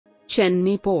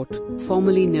Chennai Port,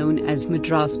 formerly known as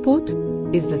Madras Port,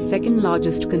 is the second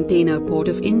largest container port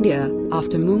of India,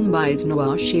 after Mumbai's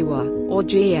Nhava Sheva, or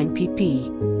JNPT.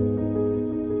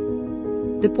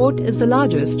 The port is the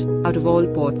largest, out of all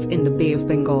ports in the Bay of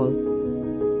Bengal.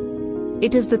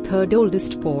 It is the third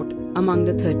oldest port, among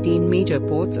the 13 major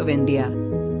ports of India.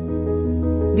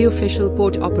 The official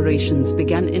port operations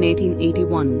began in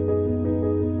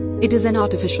 1881. It is an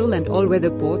artificial and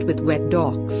all-weather port with wet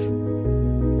docks.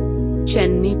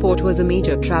 Chennai Port was a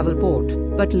major travel port,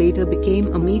 but later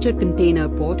became a major container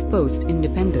port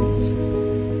post-independence.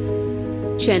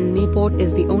 Chennai Port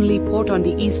is the only port on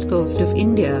the east coast of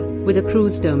India, with a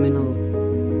cruise terminal.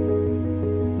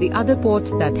 The other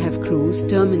ports that have cruise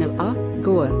terminal are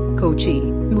Goa, Kochi,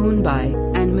 Mumbai,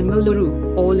 and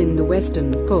Manglore, all in the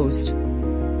western coast.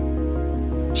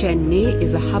 Chennai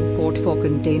is a hub port for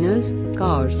containers,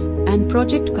 cars, and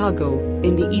project cargo,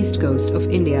 in the east coast of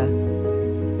India.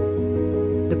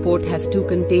 The port has two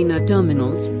container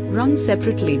terminals, run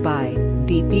separately by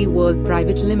DP World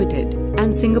Private Limited,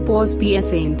 and Singapore's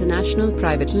PSA International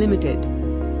Private Limited.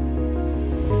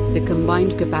 The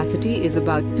combined capacity is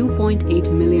about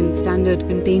 2.8 million standard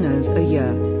containers a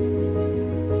year.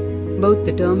 Both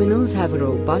the terminals have a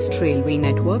robust railway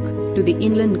network, to the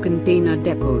inland container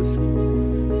depots.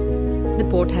 The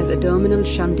port has a terminal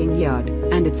shunting yard,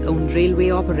 and its own railway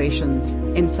operations,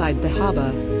 inside the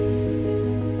harbour.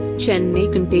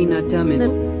 Chennai Container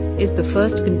Terminal is the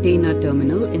first container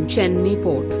terminal in Chennai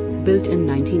Port, built in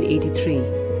 1983.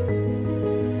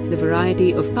 The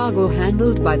variety of cargo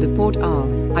handled by the port are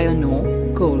iron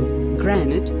ore, coal,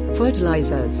 granite,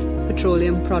 fertilizers,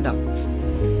 petroleum products,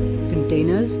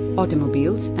 containers,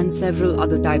 automobiles, and several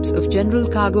other types of general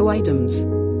cargo items.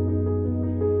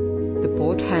 The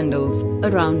port handles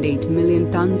around 8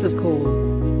 million tons of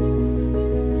coal.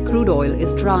 Crude oil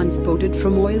is transported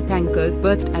from oil tankers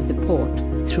berthed at the port,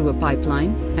 through a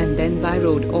pipeline, and then by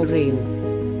road or rail.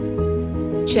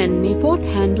 Chennai Port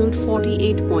handled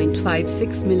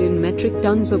 48.56 million metric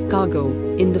tons of cargo,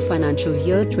 in the financial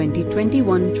year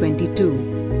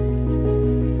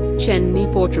 2021-22.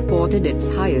 Chennai Port reported its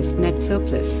highest net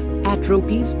surplus, at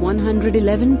Rs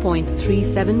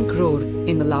 111.37 crore,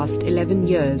 in the last 11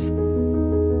 years.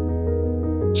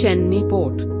 Chennai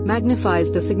Port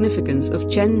magnifies the significance of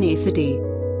Chennai city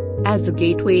as the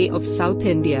gateway of South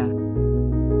India.